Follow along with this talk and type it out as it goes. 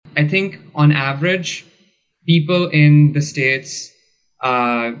I think on average, people in the States,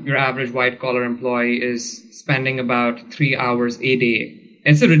 your average white collar employee is spending about 3 hours a day.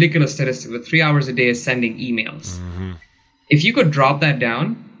 It's a ridiculous statistic, but 3 hours a day is sending emails. Mm-hmm. If you could drop that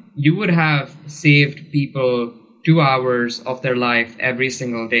down, you would have saved people 2 hours of their life every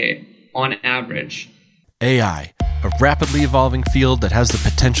single day on average. AI, a rapidly evolving field that has the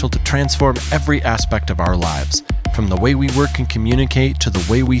potential to transform every aspect of our lives, from the way we work and communicate to the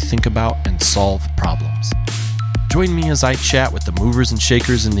way we think about and solve problems. Join me as I chat with the movers and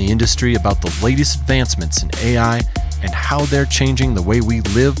shakers in the industry about the latest advancements in AI and how they're changing the way we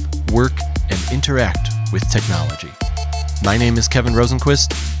live, work, and interact with technology. My name is Kevin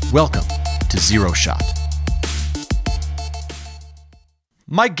Rosenquist. Welcome to Zero Shot.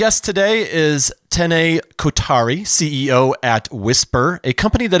 My guest today is Tanay Kothari, CEO at Wispr, a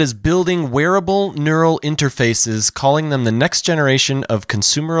company that is building wearable neural interfaces, calling them the next generation of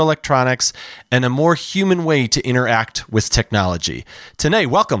consumer electronics and a more human way to interact with technology. Tanay,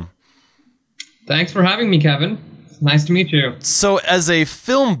 welcome. Thanks for having me, Kevin. It's nice to meet you. So as a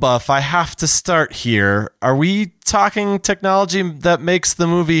film buff, I have to start here. Are we talking technology that makes the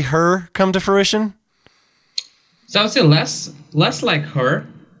movie Her come to fruition? So I would say less like Her.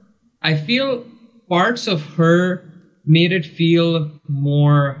 I feel parts of Her made it feel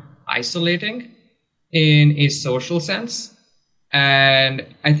more isolating in a social sense. And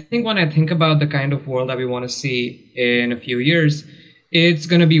I think when I think about the kind of world that we want to see in a few years, it's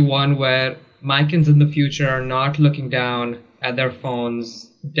going to be one where my kids in the future are not looking down at their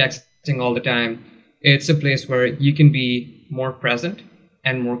phones, texting all the time. It's a place where you can be more present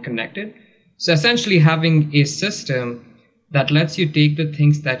and more connected. So essentially having a system that lets you take the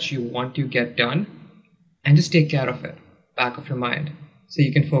things that you want to get done and just take care of it, back of your mind, so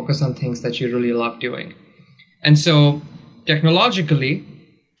you can focus on things that you really love doing. And so technologically,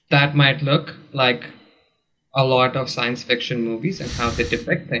 that might look like a lot of science fiction movies and how they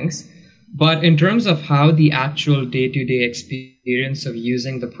depict things. But in terms of how the actual day-to-day experience of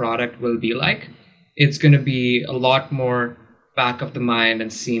using the product will be like, it's going to be a lot more back of the mind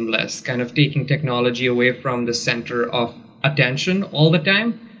and seamless, kind of taking technology away from the center of attention all the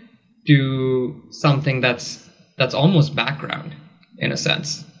time to something that's almost background in a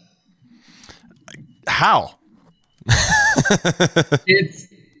sense. How? It's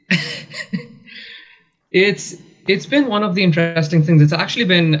been one of the interesting things. It's actually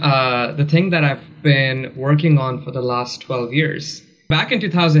been the thing that I've been working on for the last 12 years. Back in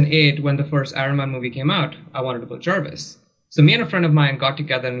 2008, when the first Iron Man movie came out, I wanted to build Jarvis. So me and a friend of mine got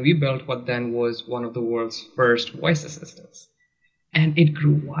together and we built what then was one of the world's first voice assistants. And it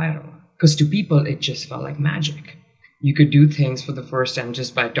grew viral because to people, it just felt like magic. You could do things for the first time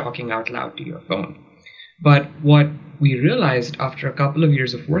just by talking out loud to your phone. But what we realized after a couple of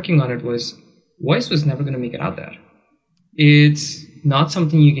years of working on it was voice was never going to make it out there. It's not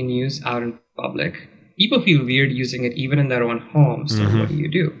something you can use out in public. People feel weird using it even in their own homes. So what do you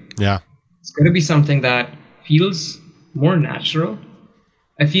do? Yeah. It's going to be something that feels more natural.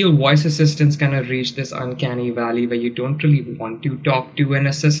 I feel voice assistants kind of reach this uncanny valley where you don't really want to talk to an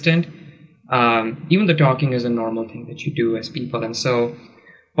assistant. Even the talking is a normal thing that you do as people. And so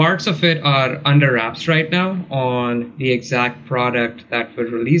parts of it are under wraps right now on the exact product that we're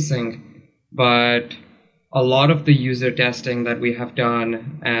releasing. But a lot of the user testing that we have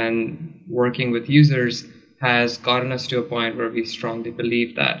done and working with users has gotten us to a point where we strongly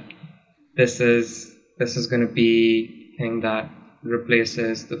believe that this is going to be a thing that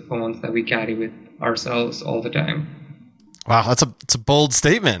replaces the phones that we carry with ourselves all the time. Wow, it's a bold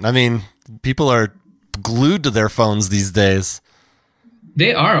statement. I mean, people are glued to their phones these days.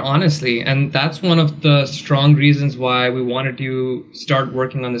 They are, honestly, and that's one of the strong reasons why we wanted to start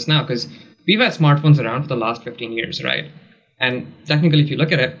working on this now, because we've had smartphones around for the last 15 years, right? And technically, if you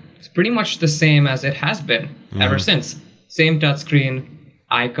look at it, it's pretty much the same as it has been ever since. Same touchscreen,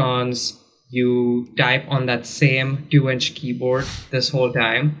 icons, you type on that same 2-inch keyboard this whole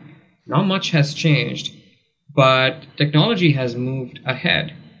time. Not much has changed, but technology has moved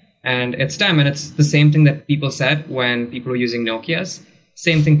ahead. And it's time, and it's the same thing that people said when people were using Nokias.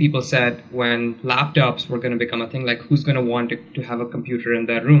 Same thing people said when laptops were going to become a thing, like who's going to want to have a computer in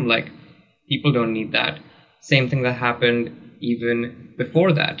their room? Like, people don't need that. Same thing that happened even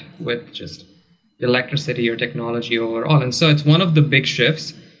before that with just electricity or technology overall. And so it's one of the big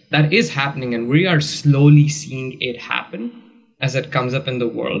shifts that is happening, and we are slowly seeing it happen as it comes up in the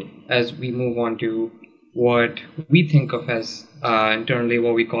world, as we move on to what we think of as internally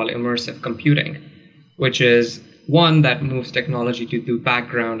what we call immersive computing, which is one that moves technology to the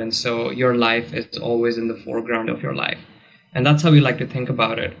background, and so your life is always in the foreground of your life. And that's how we like to think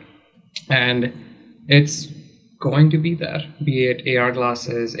about it. And it's going to be there, be it AR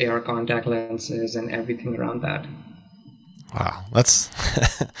glasses, AR contact lenses, and everything around that. Wow, that's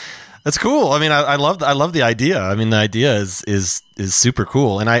that's cool. I mean, I love the idea. I mean, the idea is super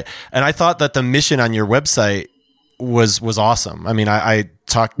cool. And I thought that the mission on your website was awesome. I mean, I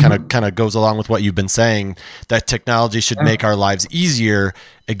talk kind of goes along with what you've been saying, that technology should make our lives easier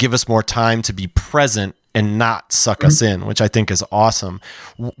and give us more time to be present and not suck us in, which I think is awesome.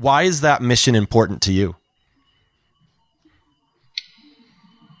 Why is that mission important to you?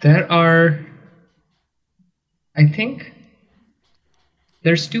 I think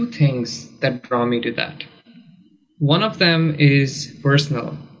there's two things that draw me to that. One of them is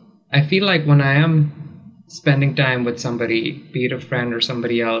personal. I feel like when I am spending time with somebody, be it a friend or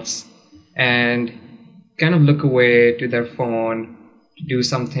somebody else, and kind of look away to their phone to do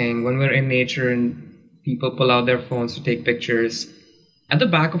something, when we're in nature and people pull out their phones to take pictures, at the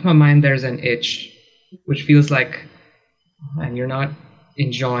back of my mind there's an itch, which feels like, man, you're not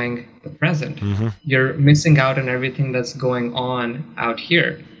enjoying the present. You're missing out on everything that's going on out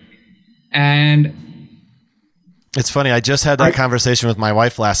here. And it's funny, I just had that conversation with my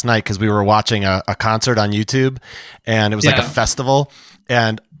wife last night because we were watching a concert on YouTube, and it was like a festival,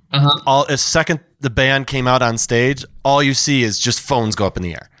 and a second the band came out on stage, all you see is just phones go up in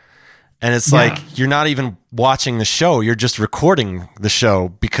the air. And it's like, you're not even watching the show, you're just recording the show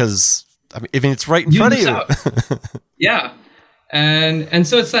because, I mean, it's right in front of you. Yeah. And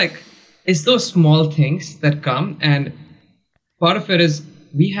so it's like, it's those small things that come, and part of it is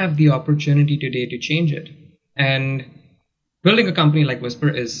we have the opportunity today to change it. And building a company like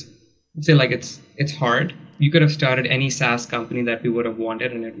Wispr is, I'd say, like, it's hard. You could have started any SaaS company that we would have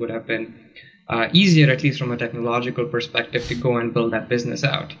wanted, and it would have been easier, at least from a technological perspective, to go and build that business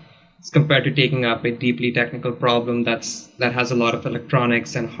out. As compared to taking up a deeply technical problem that has a lot of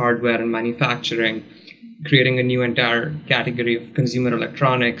electronics and hardware and manufacturing, creating a new entire category of consumer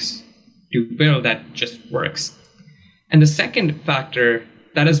electronics to build that just works. And the second factor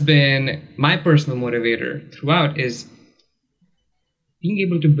that has been my personal motivator throughout is being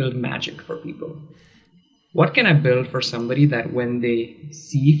able to build magic for people. What can I build for somebody that when they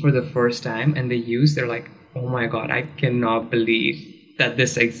see for the first time and they use, they're like, oh my God, I cannot believe that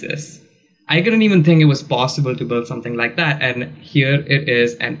this exists. I couldn't even think it was possible to build something like that. And here it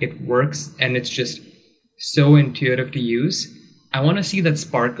is, and it works, and it's just so intuitive to use. I want to see that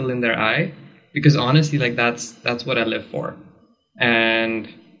sparkle in their eye, because honestly, like, that's what I live for. And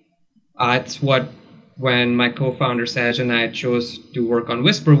it's what, when my co-founder Saj and I chose to work on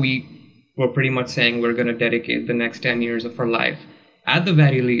Wispr, we were pretty much saying we're going to dedicate the next 10 years of our life, at the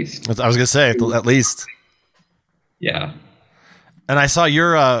very least. I was going to say, at least. Yeah. And I saw you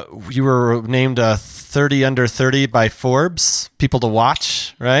were named 30 under 30 by Forbes, people to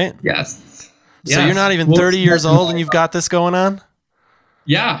watch, right? Yes. So you're not even 30 years old and you've got this going on?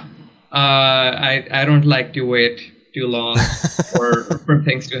 Yeah. I don't like to wait too long for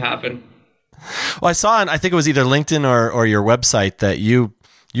things to happen. Well, I saw, I think it was either LinkedIn or your website, that you've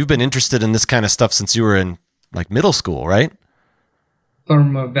been interested in this kind of stuff since you were in like middle school, right?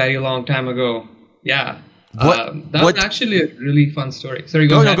 From a very long time ago. Yeah. That was actually a really fun story. Sorry,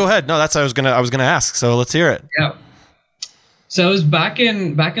 go ahead. No, go ahead. No, that's what I was gonna ask. So let's hear it. Yeah. So it was back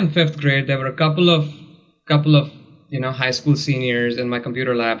in 5th grade. There were a couple of high school seniors in my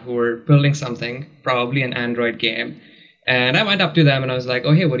computer lab who were building something, probably an Android game. And I went up to them and I was like,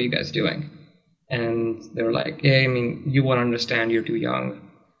 "Oh, hey, what are you guys doing?" And they were like, "Hey, I mean, you won't understand. You're too young."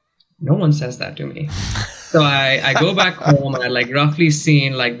 No one says that to me. So I go back home and I like roughly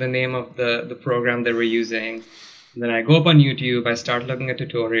seen like the name of the program they were using. And then I go up on YouTube, I start looking at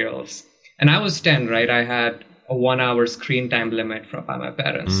tutorials. And I was 10, right? I had a 1-hour screen time limit by my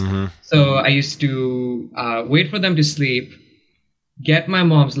parents. Mm-hmm. So I used to wait for them to sleep, get my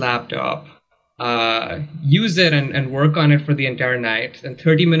mom's laptop, use it and work on it for the entire night. And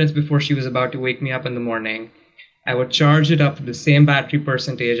 30 minutes before she was about to wake me up in the morning, I would charge it up to the same battery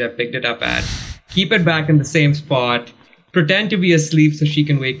percentage I picked it up at, keep it back in the same spot, pretend to be asleep so she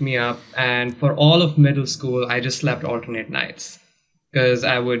can wake me up. And for all of middle school, I just slept alternate nights because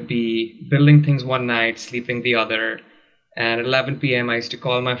I would be building things one night, sleeping the other. And at 11 p.m., I used to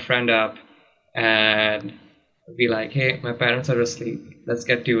call my friend up and be like, "Hey, my parents are asleep. Let's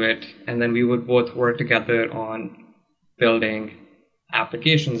get to it." And then we would both work together on building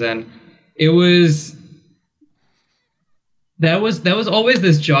applications. And it was... There was always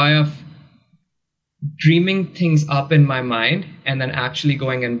this joy of dreaming things up in my mind and then actually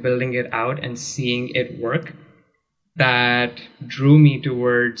going and building it out and seeing it work that drew me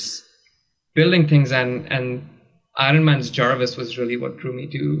towards building things and Iron Man's Jarvis was really what drew me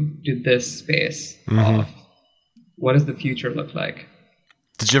to this space of what does the future look like.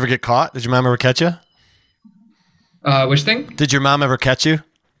 Did you ever get caught? Did your mom ever catch you? Which thing? Did your mom ever catch you?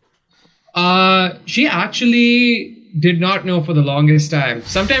 She actually did not know for the longest time.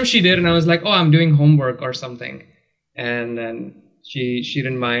 Sometimes she did, and I was like, "Oh, I'm doing homework or something," and then she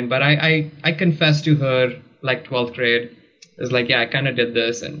didn't mind. But I confessed to her like 12th grade. It was like, "Yeah, I kind of did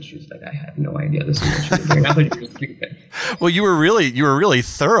this," and she was like, "I had no idea this was what she was doing. I thought you were sleeping." Well, you were really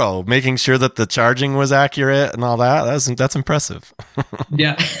thorough, making sure that the charging was accurate and all that. That's impressive.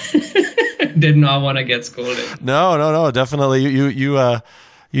 Yeah, did not want to get scolded. No, definitely. You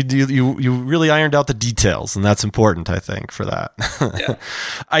really ironed out the details, and that's important, I think, for that. Yeah.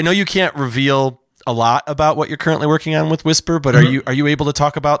 I know you can't reveal a lot about what you're currently working on with Wispr, but are you able to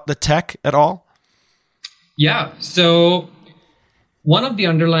talk about the tech at all? Yeah. So one of the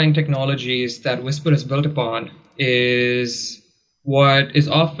underlying technologies that Wispr is built upon is what is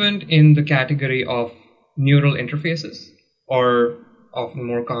often in the category of neural interfaces, or often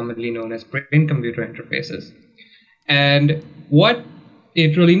more commonly known as brain-computer interfaces. And what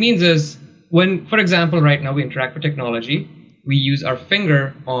it really means is when, for example, right now we interact with technology, we use our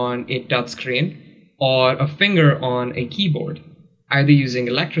finger on a touch screen or a finger on a keyboard, either using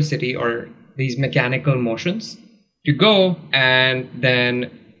electricity or these mechanical motions to go and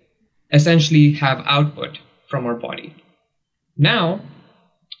then essentially have output from our body. Now,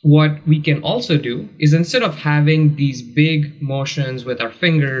 what we can also do is instead of having these big motions with our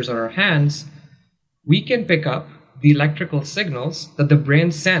fingers or our hands, we can pick up the electrical signals that the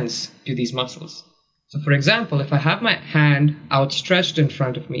brain sends to these muscles. So for example, if I have my hand outstretched in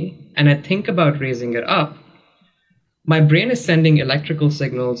front of me and I think about raising it up, my brain is sending electrical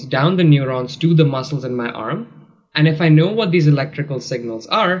signals down the neurons to the muscles in my arm. And if I know what these electrical signals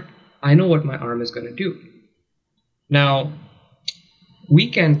are, I know what my arm is going to do. Now, we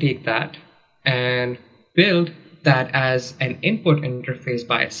can take that and build that as an input interface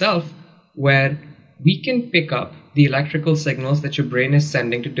by itself, where we can pick up the electrical signals that your brain is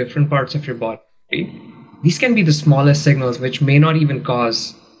sending to different parts of your body. These can be the smallest signals, which may not even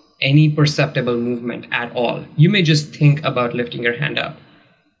cause any perceptible movement at all. You may just think about lifting your hand up,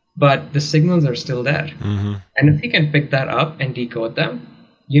 but the signals are still there. Mm-hmm. And if you can pick that up and decode them,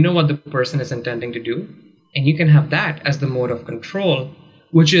 you know what the person is intending to do, and you can have that as the mode of control,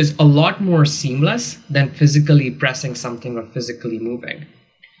 which is a lot more seamless than physically pressing something or physically moving.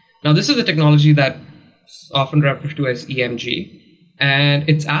 Now, this is a technology that often referred to as EMG, and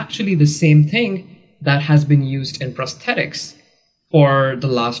it's actually the same thing that has been used in prosthetics for the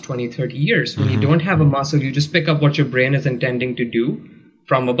last 20, 30 years. When you don't have a muscle, you just pick up what your brain is intending to do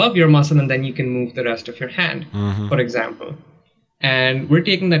from above your muscle, and then you can move the rest of your hand, for example. And we're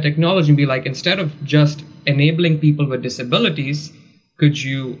taking that technology and be like, instead of just enabling people with disabilities, could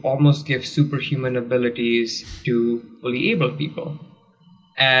you almost give superhuman abilities to fully able people?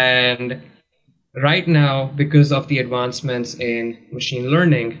 And right now, because of the advancements in machine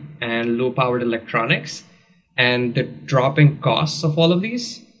learning and low-powered electronics and the dropping costs of all of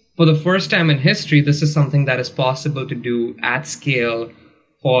these, for the first time in history, this is something that is possible to do at scale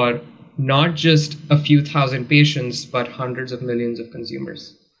for not just a few thousand patients, but hundreds of millions of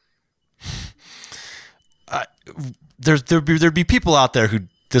consumers. There'd be people out there who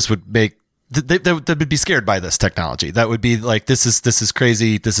this would make, they would be scared by this technology. That would be like, this is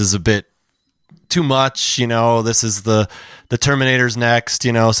crazy. This is a bit too much, this is the Terminator's next,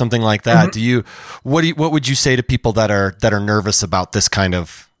 something like that. What would you say to people that are nervous about this kind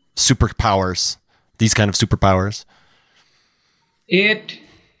of superpowers, these kind of superpowers?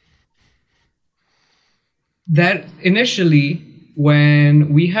 That initially,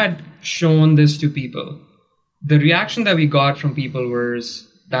 when we had shown this to people, the reaction that we got from people was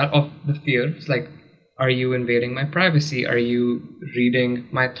that of the fear. It's like, are you invading my privacy? Are you reading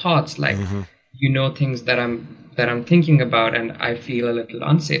my thoughts? Like, things that I'm thinking about, and I feel a little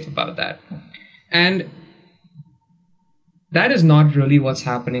unsafe about that. And that is not really what's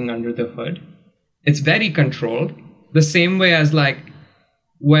happening under the hood. It's very controlled. The same way as like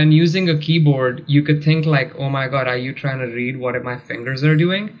when using a keyboard, you could think like, oh my God, are you trying to read what my fingers are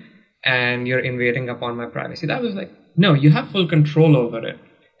doing? And you're invading upon my privacy. That was like, no, you have full control over it.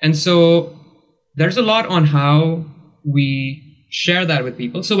 And so there's a lot on how we share that with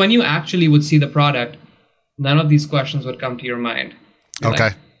people. So when you actually would see the product, none of these questions would come to your mind. You're okay.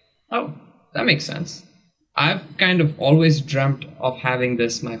 Like, oh, that makes sense. I've kind of always dreamt of having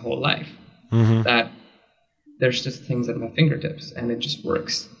this my whole life. That there's just things at my fingertips and it just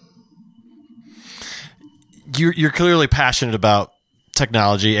works. You're clearly passionate about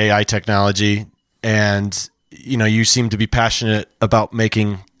technology, AI technology, and you seem to be passionate about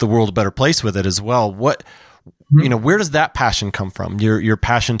making the world a better place with it as well. What, where does that passion come from? Your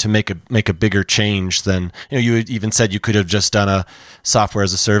passion to make a bigger change than, you even said you could have just done a software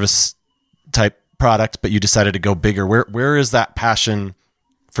as a service type product, but you decided to go bigger. Where is that passion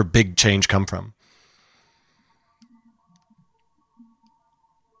for big change come from?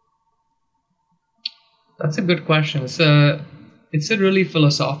 That's a good question. It's a really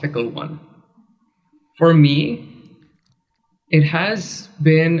philosophical one. For me, it has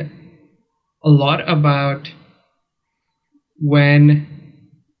been a lot about when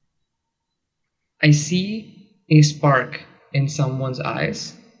I see a spark in someone's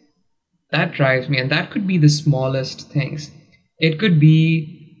eyes. That drives me, and that could be the smallest things. It could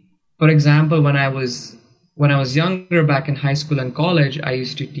be, for example, when I was younger, back in high school and college, I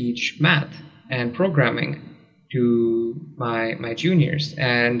used to teach math and programming to my juniors,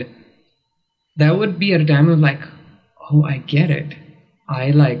 and that would be at a time of like, oh, I get it.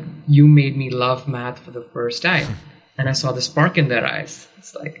 You made me love math for the first time, and I saw the spark in their eyes.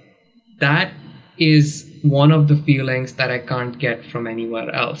 It's like, that is one of the feelings that I can't get from anywhere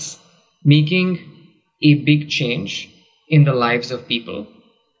else. Making a big change in the lives of people.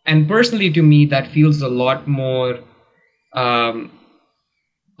 And personally, to me, that feels a lot more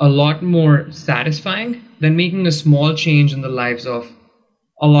satisfying than making a small change in the lives of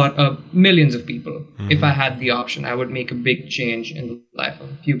millions of people. Mm-hmm. If I had the option, I would make a big change in the life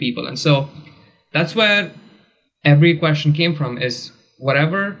of a few people. And so that's where every question came from, is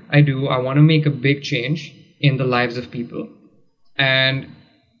whatever I do, I want to make a big change in the lives of people. And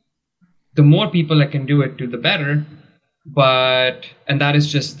the more people I can do it to, the better. And that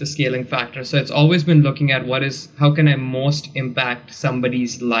is just the scaling factor. So it's always been looking at how can I most impact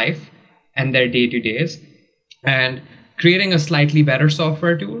somebody's life and their day-to-days. And creating a slightly better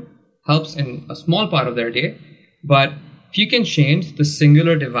software tool helps in a small part of their day. But if you can change the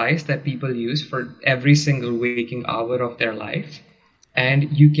singular device that people use for every single waking hour of their life,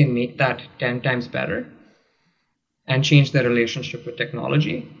 and you can make that 10 times better and change their relationship with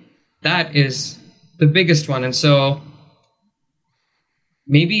technology, that is the biggest one. And so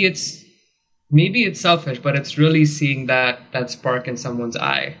maybe it's selfish, but it's really seeing that spark in someone's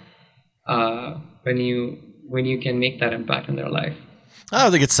eye when you can make that impact in their life. I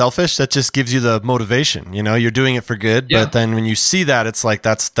don't think it's selfish. That just gives you the motivation. You're doing it for good, yeah. But then when you see that, it's like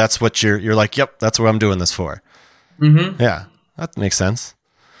that's what you're like, yep, that's what I'm doing this for. Mm-hmm. Yeah, that makes sense.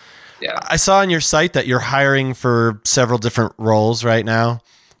 Yeah, I saw on your site that you're hiring for several different roles right now.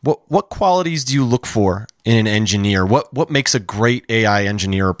 What qualities do you look for in an engineer? What makes a great AI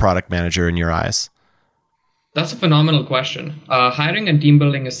engineer or product manager in your eyes? That's a phenomenal question. Hiring and team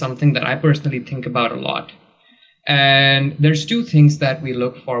building is something that I personally think about a lot. And there's two things that we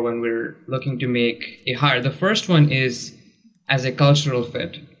look for when we're looking to make a hire. The first one is as a cultural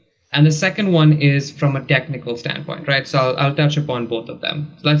fit. And the second one is from a technical standpoint, right? So I'll touch upon both of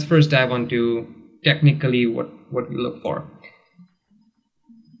them. So let's first dive onto technically what we look for.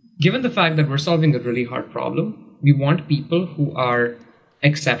 Given the fact that we're solving a really hard problem, we want people who are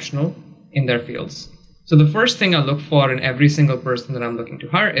exceptional in their fields. So the first thing I look for in every single person that I'm looking to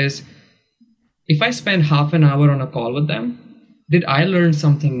hire is, if I spend half an hour on a call with them, did I learn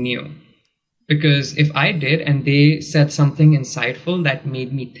something new? Because if I did and they said something insightful that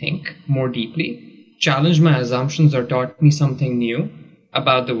made me think more deeply, challenged my assumptions or taught me something new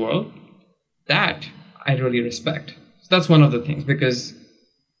about the world, that I really respect. So that's one of the things, because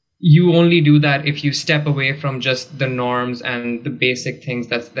you only do that if you step away from just the norms and the basic things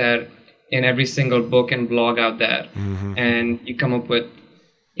that's there in every single book and blog out there, mm-hmm. and you come up with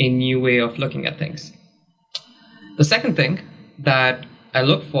a new way of looking at things. The second thing that I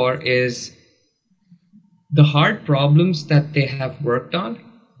look for is the hard problems that they have worked on.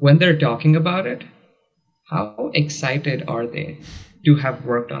 When they're talking about it, how excited are they to have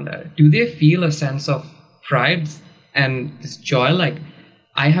worked on that? Do they feel a sense of pride and this joy, like,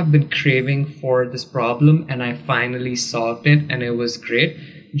 I have been craving for this problem and I finally solved it and it was great?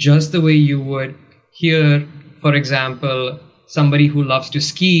 Just the way you would hear, for example, somebody who loves to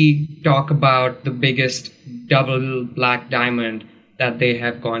ski talk about the biggest double black diamond that they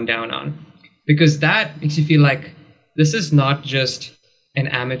have gone down on. Because that makes you feel like this is not just an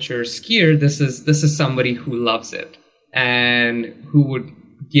amateur skier, this is somebody who loves it and who would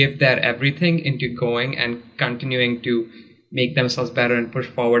give their everything into going and continuing to make themselves better and push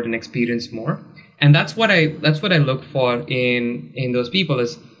forward and experience more. And that's what I look for in those people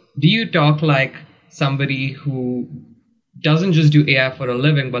is, do you talk like somebody who doesn't just do AI for a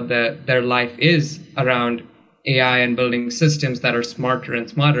living, but their life is around AI and building systems that are smarter and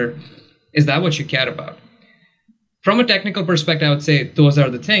smarter? Is that what you care about? from a technical perspective, I would say those are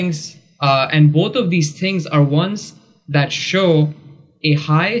the things. And both of these things are ones that show a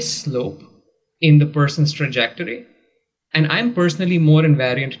high slope in the person's trajectory. And I'm personally more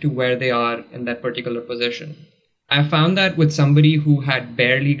invariant to where they are in that particular position. I found that with somebody who had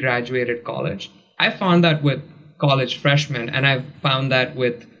barely graduated college. I found that with college freshmen, and I've found that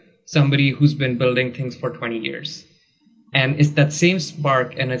with somebody who's been building things for 20 years. And it's that same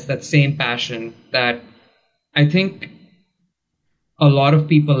spark and it's that same passion that I think a lot of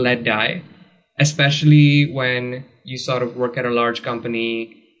people let die, especially when you sort of work at a large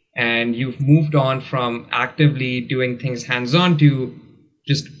company and you've moved on from actively doing things hands-on to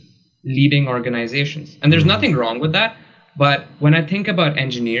just leading organizations. And there's nothing wrong with that. But when I think about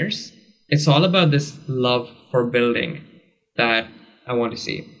engineers, it's all about this love for building that I want to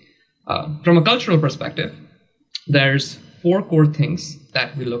see. From a cultural perspective, there's 4 core things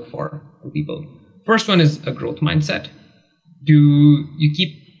that we look for in people. First one is a growth mindset. Do you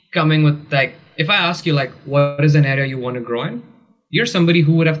keep coming with, like, if I ask you, like, what is an area you want to grow in? You're somebody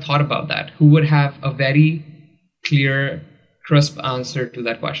who would have thought about that, who would have a very clear, crisp answer to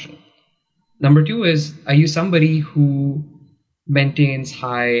that question. Number 2 is, are you somebody who maintains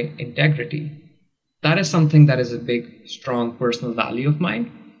high integrity? That is something that is a big, strong personal value of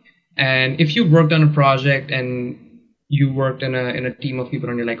mine. And if you worked on a project and you worked in a team of people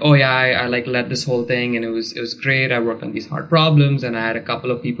and you're like, oh yeah, I like led this whole thing and it was great. I worked on these hard problems and I had a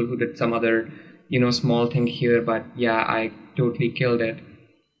couple of people who did some other, small thing here, but yeah, I totally killed it.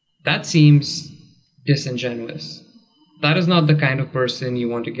 That seems disingenuous. That is not the kind of person you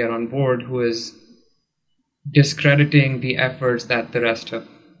want to get on board, who is discrediting the efforts that the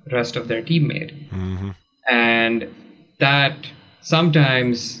rest of their team made. Mm-hmm. And that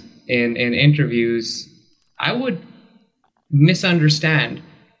sometimes in interviews, I would misunderstand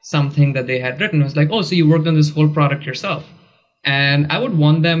something that they had written. It was like, oh, so you worked on this whole product yourself. And I would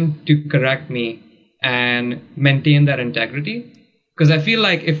want them to correct me and maintain that integrity. Because I feel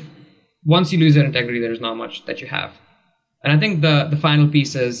like if once you lose that integrity, there's not much that you have. And I think the final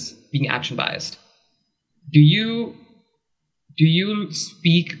piece is being action biased. Do you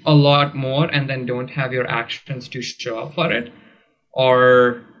speak a lot more and then don't have your actions to show up for it?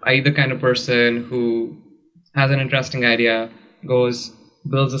 Or are you the kind of person who has an interesting idea, builds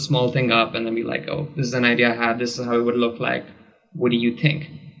a small thing up, and then be like, oh, this is an idea I had, this is how it would look like. What do you think?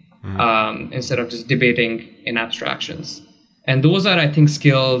 Mm-hmm. Instead of just debating in abstractions. And those are, I think,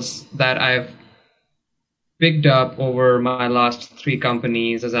 skills that I've picked up over my last 3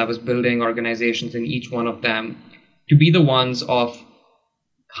 companies as I was building organizations in each one of them, to be the ones of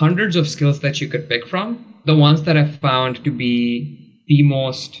hundreds of skills that you could pick from, the ones that I've found to be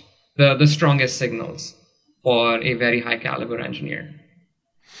the strongest signals for a very high caliber engineer.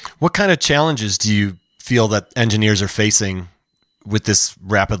 What kind of challenges do you feel that engineers are facing with this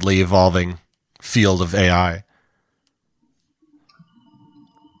rapidly evolving field of AI?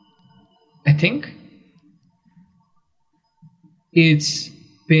 I think it's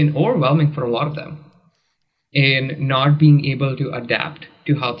been overwhelming for a lot of them in not being able to adapt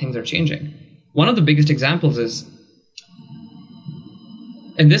to how things are changing. One of the biggest examples is,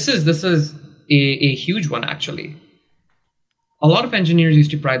 and this is a huge one actually. A lot of engineers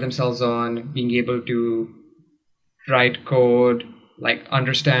used to pride themselves on being able to write code, like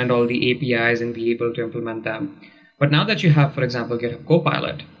understand all the APIs and be able to implement them. But now that you have, for example, GitHub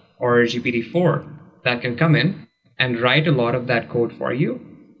Copilot or GPT-4 that can come in and write a lot of that code for you,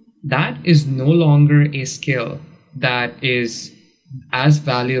 that is no longer a skill that is as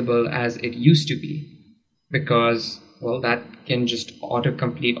valuable as it used to be, because, well, that can just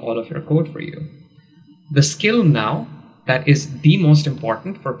auto-complete all of your code for you. The skill now that is the most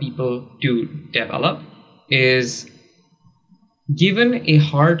important for people to develop is, given a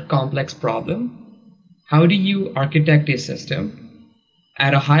hard, complex problem, how do you architect a system?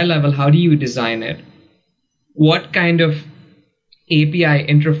 At a high level, how do you design it? What kind of API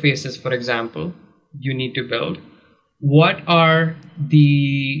interfaces, for example, you need to build? What are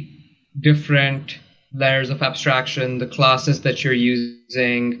the different layers of abstraction, the classes that you're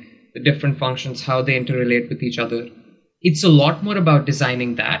using, the different functions, how they interrelate with each other? It's a lot more about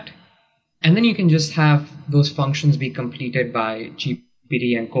designing that. And then you can just have those functions be completed by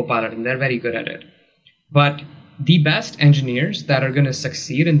GPT and Copilot, and they're very good at it. But the best engineers that are going to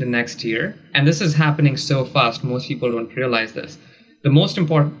succeed in the next year, and this is happening so fast, most people don't realize this. The most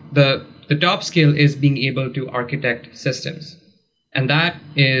important, the top skill is being able to architect systems. And that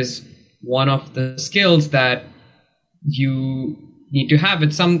is one of the skills that you need to have.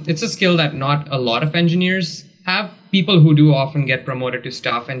 It's a skill that not a lot of engineers have. People who do often get promoted to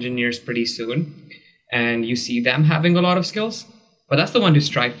staff engineers pretty soon. and you see them having a lot of skills, but that's the one to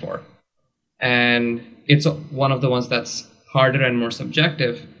strive for. And it's one of the ones that's harder and more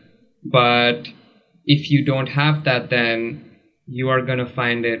subjective. But if you don't have that, then you are going to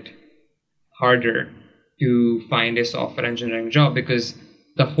find it harder to find a software engineering job, because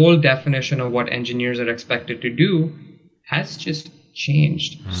the whole definition of what engineers are expected to do has just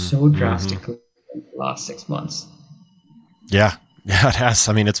changed so drastically in the last 6 months. Yeah, it has.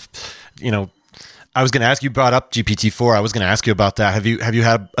 I mean, it's, I was going to ask, you brought up GPT-4. I was going to ask you about that. Have you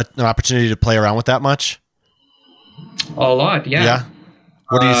had an opportunity to play around with that much? A lot, yeah. Yeah.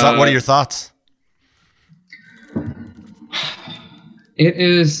 What are your thoughts? It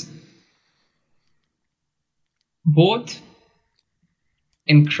is both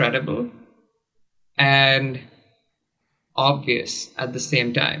incredible and obvious at the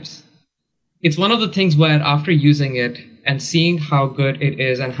same times. It's one of the things where after using it and seeing how good it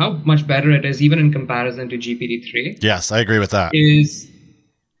is and how much better it is, even in comparison to GPT-3. Yes, I agree with that. Is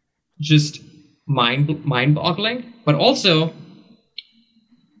just mind-boggling, but also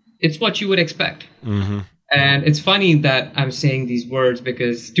it's what you would expect. Mm-hmm. And it's funny that I'm saying these words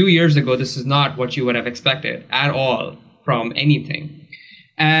because 2 years ago, this is not what you would have expected at all from anything.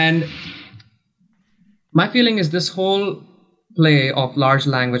 And my feeling is this whole play of large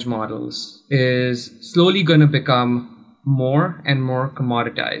language models is slowly going to become more and more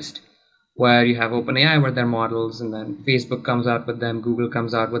commoditized, where you have OpenAI with their models, and then Facebook comes out with them, Google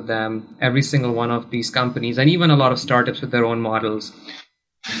comes out with them. Every single one of these companies, and even a lot of startups with their own models,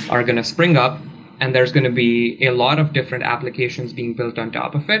 are going to spring up, and there's going to be a lot of different applications being built on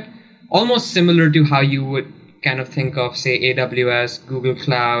top of it, almost similar to how you would kind of think of, say, AWS, Google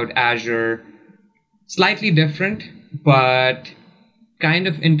Cloud, Azure. Slightly different, but kind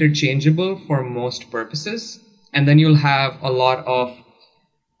of interchangeable for most purposes. And then you'll have a lot of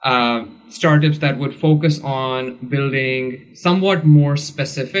startups that would focus on building somewhat more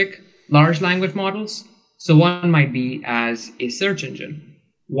specific large language models. So one might be as a search engine.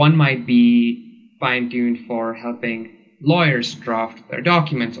 One might be fine-tuned for helping lawyers draft their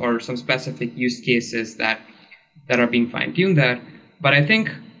documents, or some specific use cases that are being fine-tuned there. But I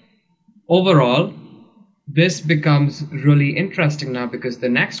think overall, this becomes really interesting now, because the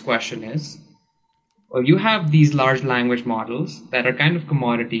next question is, well, you have these large language models that are kind of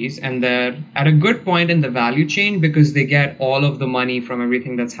commodities, and they're at a good point in the value chain because they get all of the money from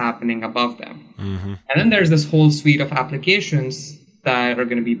everything that's happening above them. Mm-hmm. And then there's this whole suite of applications that are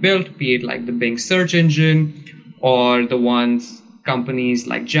going to be built, be it like the Bing search engine, or the ones, companies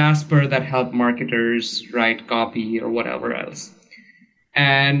like Jasper that help marketers write copy or whatever else.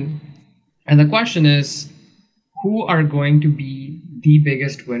 And the question is, who are going to be the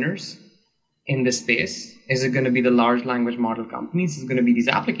biggest winners in this space? Is it going to be the large language model companies? Is it going to be these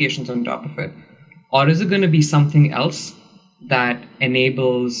applications on top of it? Or is it going to be something else that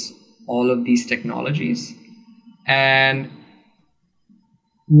enables all of these technologies? And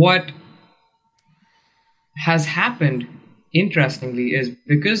what has happened, interestingly, is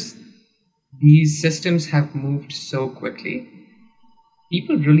because these systems have moved so quickly,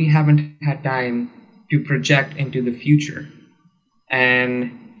 people really haven't had time to project into the future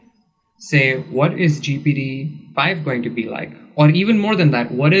and say, what is GPT-5 going to be like? Or even more than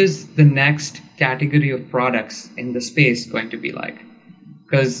that, what is the next category of products in the space going to be like?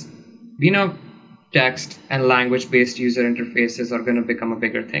 Because we know text and language-based user interfaces are going to become a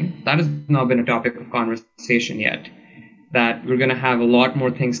bigger thing. That has not been a topic of conversation yet, that we're going to have a lot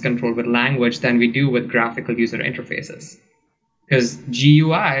more things controlled with language than we do with graphical user interfaces. Because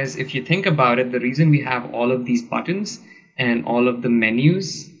GUIs, if you think about it, the reason we have all of these buttons and all of the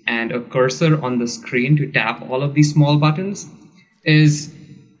menus and a cursor on the screen to tap all of these small buttons is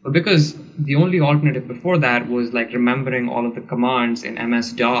because the only alternative before that was like remembering all of the commands in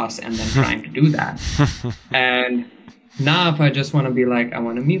MS-DOS and then trying to do that. And now if I just want to be like, I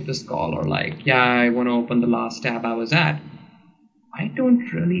want to mute this call, or like, yeah, I want to open the last tab I was at, I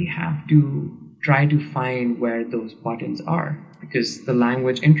don't really have to try to find where those buttons are, because the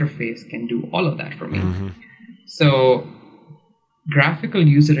language interface can do all of that for me. Mm-hmm. So graphical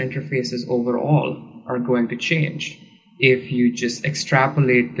user interfaces overall are going to change if you just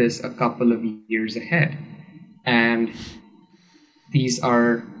extrapolate this a couple of years ahead. And these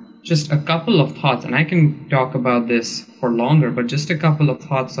are just a couple of thoughts, and I can talk about this for longer, but just a couple of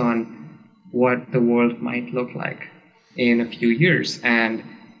thoughts on what the world might look like in a few years. And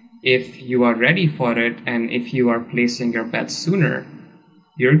if you are ready for it, and if you are placing your bets sooner,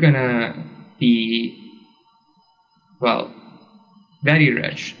 you're gonna be, well, very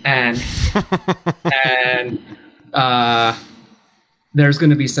rich. And there's going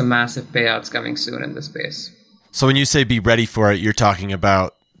to be some massive payouts coming soon in this space. So when you say be ready for it, you're talking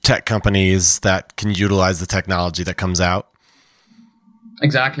about tech companies that can utilize the technology that comes out?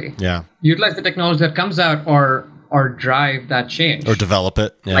 Exactly. Yeah. Utilize the technology that comes out or drive that change. Or develop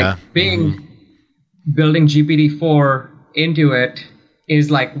it. Yeah. Like building GPT-4 into it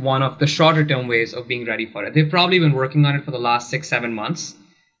is like one of the shorter term ways of being ready for it. They've probably been working on it for the last 6-7 months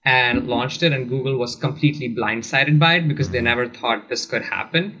and launched it, and Google was completely blindsided by it because they never thought this could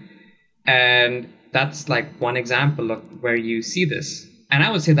happen. And that's like one example of where you see this. And I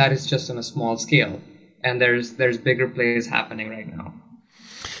would say that is just on a small scale. And there's bigger plays happening right now.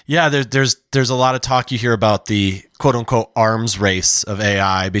 Yeah, there's a lot of talk you hear about the quote unquote arms race of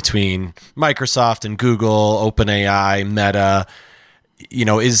AI between Microsoft and Google, OpenAI, Meta.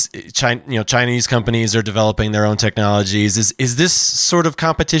 Chinese companies are developing their own technologies. Is this sort of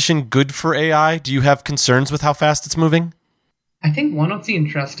competition good for AI? Do you have concerns with how fast it's moving? I think one of the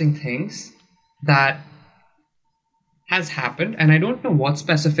interesting things that has happened, and I don't know what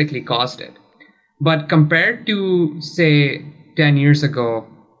specifically caused it, but compared to, say, 10 years ago,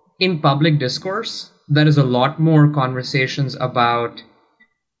 in public discourse, there is a lot more conversations about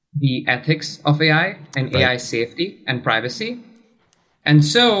the ethics of AI and AI safety and privacy. And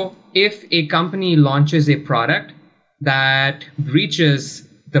so if a company launches a product that breaches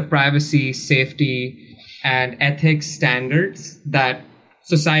the privacy, safety, and ethics standards that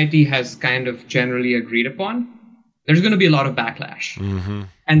society has kind of generally agreed upon, there's going to be a lot of backlash. Mm-hmm.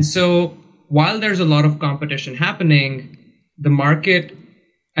 And so while there's a lot of competition happening, the market,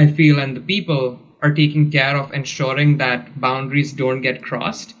 I feel, and the people are taking care of ensuring that boundaries don't get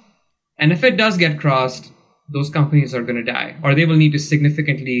crossed. And if it does get crossed, those companies are going to die, or they will need to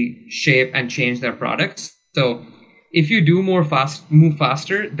significantly shape and change their products. So if you do move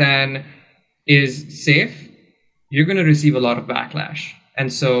faster than is safe, you're going to receive a lot of backlash.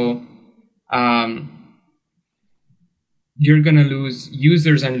 And so you're going to lose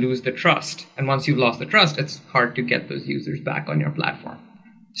users and lose the trust. And once you've lost the trust, it's hard to get those users back on your platform.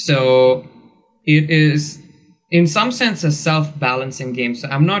 So it is, in some sense, a self-balancing game. So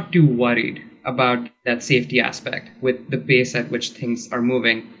I'm not too worried about that safety aspect with the pace at which things are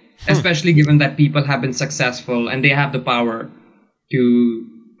moving, especially given that people have been successful and they have the power to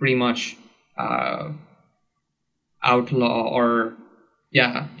pretty much outlaw or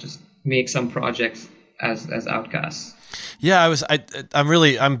just make some projects as outcasts. Yeah,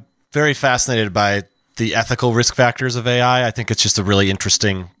 I'm very fascinated by the ethical risk factors of AI. I think it's just a really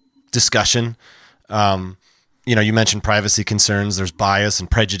interesting discussion. You mentioned privacy concerns. There's bias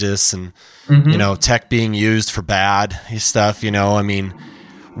and prejudice, and tech being used for bad stuff.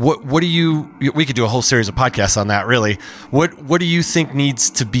 What do you? We could do a whole series of podcasts on that. Really, what do you think needs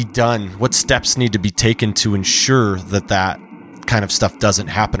to be done? What steps need to be taken to ensure that kind of stuff doesn't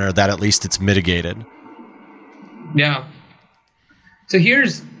happen, or that at least it's mitigated? Yeah. So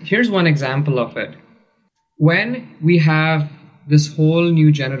here's one example of it. When we have this whole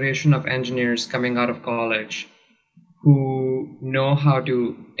new generation of engineers coming out of college who know how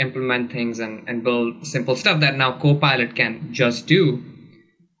to implement things and build simple stuff that now Copilot can just do,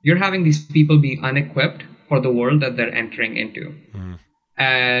 you're having these people be unequipped for the world that they're entering into. Mm.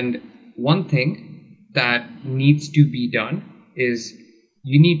 And one thing that needs to be done is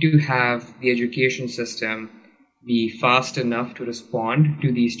you need to have the education system be fast enough to respond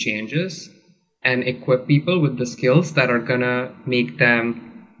to these changes and equip people with the skills that are gonna make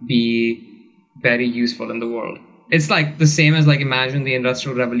them be very useful in the world. It's like the same as, like, imagine the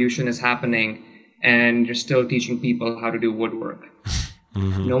Industrial Revolution is happening and you're still teaching people how to do woodwork.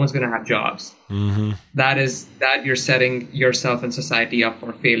 Mm-hmm. No one's gonna have jobs. Mm-hmm. That you're setting yourself and society up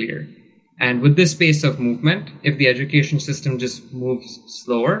for failure. And with this pace of movement, if the education system just moves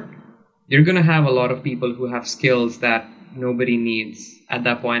slower, you're gonna have a lot of people who have skills that nobody needs at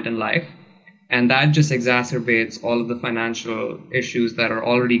that point in life. And that just exacerbates all of the financial issues that are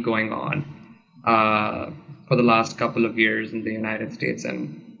already going on for the last couple of years in the United States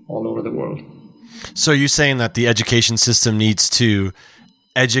and all over the world. So you're saying that the education system needs to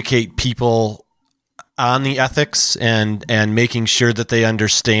educate people on the ethics and making sure that they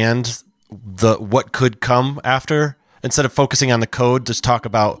understand what could come after, instead of focusing on the code, just talk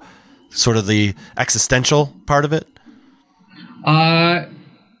about sort of the existential part of it?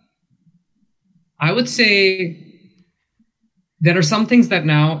 I would say there are some things that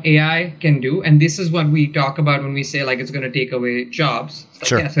now AI can do, and this is what we talk about when we say, like, it's going to take away jobs. It's like,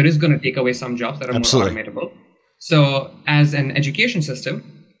 sure. Yes, it is going to take away some jobs that are Absolutely. more automatable. So as an education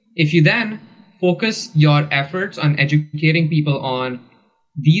system, if you then focus your efforts on educating people on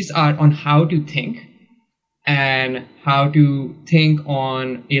how to think, and how to think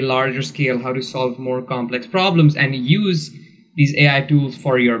on a larger scale, how to solve more complex problems and use these AI tools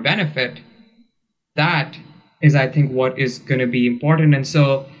for your benefit, that is, I think, what is going to be important. And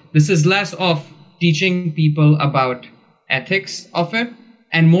so this is less of teaching people about ethics of it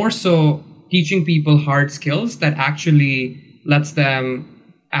and more so teaching people hard skills that actually lets them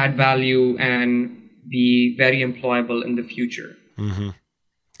add value and be very employable in the future. Mm-hmm.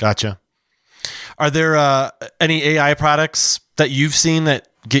 Gotcha. Are there any AI products that you've seen that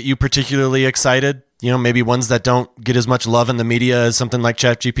get you particularly excited? You know, maybe ones that don't get as much love in the media as something like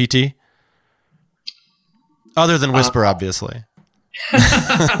ChatGPT? Other than Wispr, obviously.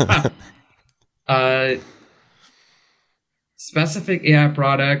 Specific AI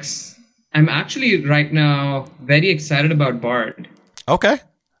products. I'm actually right now very excited about Bard. Okay.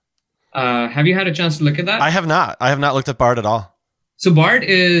 Have you had a chance to look at that? I have not. I have not looked at Bard at all. So Bard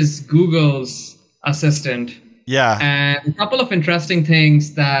is Google's assistant. Yeah. And a couple of interesting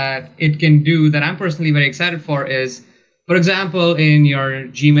things that it can do that I'm personally very excited for is, for example, in your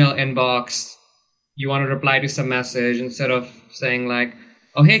Gmail inbox, you want to reply to some message instead of saying like,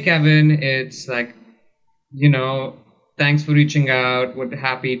 oh, hey, Kevin, it's like, you know, thanks for reaching out. We're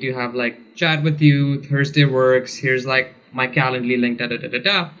happy to have like chat with you. Thursday works. Here's like my Calendly link, da da da da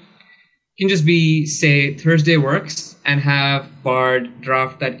da. You can just be say Thursday works and have Bard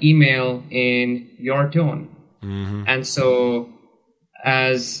draft that email in your tone. Mm-hmm. And so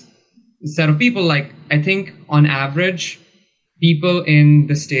as a set of people, like I think on average, people in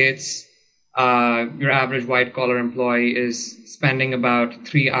the States, your average white collar employee is spending about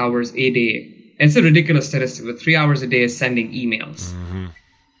 3 hours a day. It's a ridiculous statistic, but 3 hours a day is sending emails. Mm-hmm.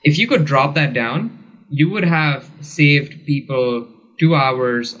 If you could drop that down, you would have saved people 2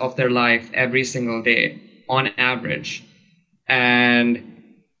 hours of their life every single day on average and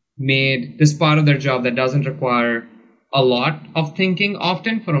made this part of their job that doesn't require a lot of thinking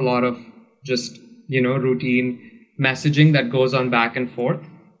often for a lot of just, you know, routine messaging that goes on back and forth,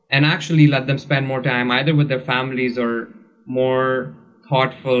 and actually let them spend more time either with their families or more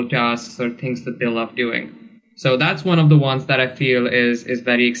thoughtful tasks or things that they love doing. So that's one of the ones that I feel is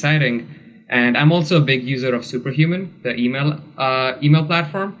very exciting. And I'm also a big user of Superhuman, the email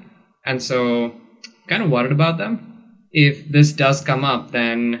platform. And so kind of worried about them. If this does come up,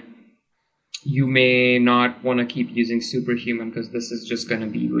 then you may not want to keep using Superhuman because this is just going to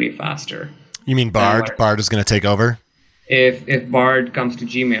be way faster. You mean Bard? Bard is going to take over? If Bard comes to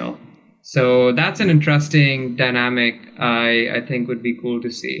Gmail. So that's an interesting dynamic I think would be cool to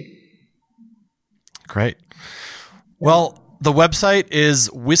see. Great. Well, the website is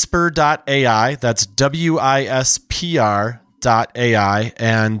wispr.ai. That's WISPR.ai.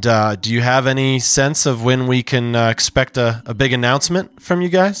 And do you have any sense of when we can expect a big announcement from you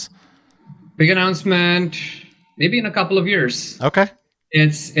guys? Big announcement, maybe in a couple of years. Okay.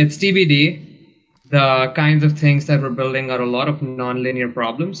 It's TBD. The kinds of things that we're building are a lot of nonlinear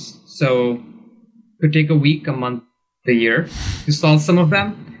problems. So it could take a week, a month, a year to solve some of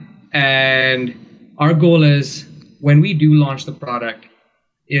them. And our goal is when we do launch the product,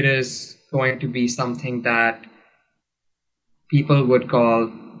 it is going to be something that people would call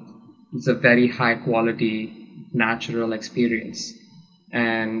it's a very high quality, natural experience.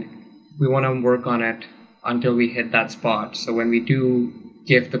 And we want to work on it until we hit that spot. So when we do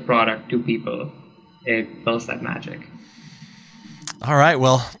give the product to people, it builds that magic. All right.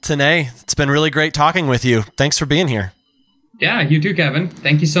 Well, Tanay, it's been really great talking with you. Thanks for being here. Yeah, you too, Kevin.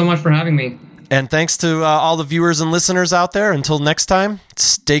 Thank you so much for having me. And thanks to all the viewers and listeners out there. Until next time,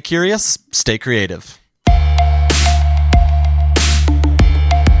 stay curious, stay creative.